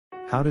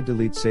How to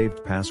delete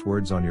saved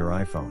passwords on your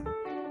iPhone.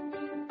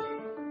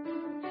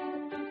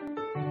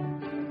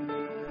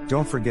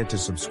 Don't forget to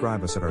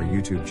subscribe us at our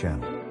YouTube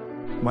channel,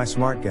 My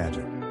Smart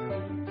Gadget.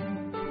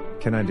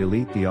 Can I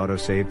delete the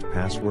auto-saved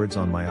passwords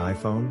on my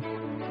iPhone?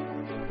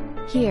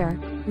 Here,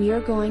 we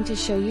are going to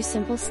show you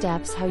simple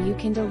steps how you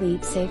can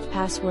delete saved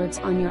passwords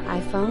on your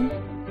iPhone.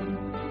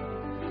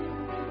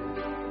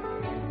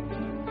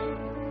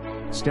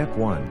 Step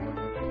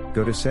 1.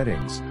 Go to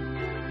Settings.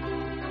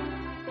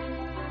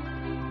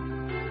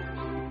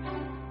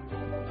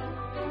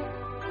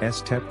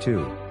 Step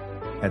 2.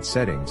 At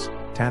Settings,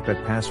 tap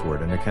at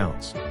Password and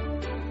Accounts.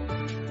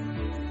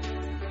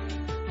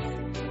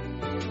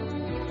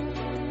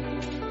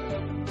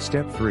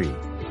 Step 3.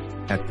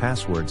 At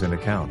Passwords and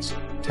Accounts,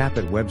 tap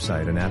at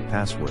Website and App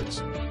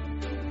Passwords.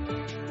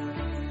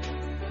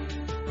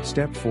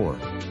 Step 4.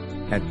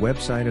 At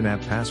Website and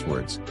App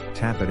Passwords,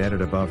 tap at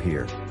Edit above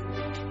here.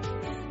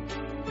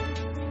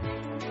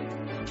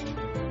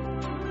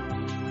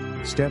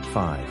 Step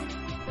 5.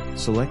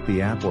 Select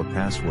the app or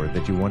password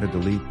that you want to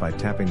delete by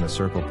tapping the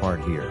circle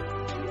part here.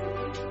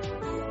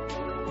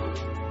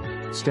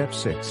 Step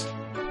 6.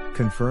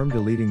 Confirm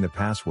deleting the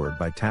password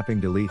by tapping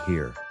Delete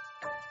here.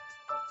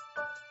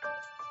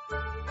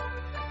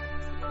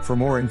 For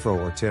more info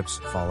or tips,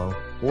 follow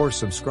or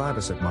subscribe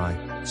us at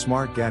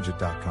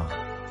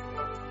mysmartgadget.com.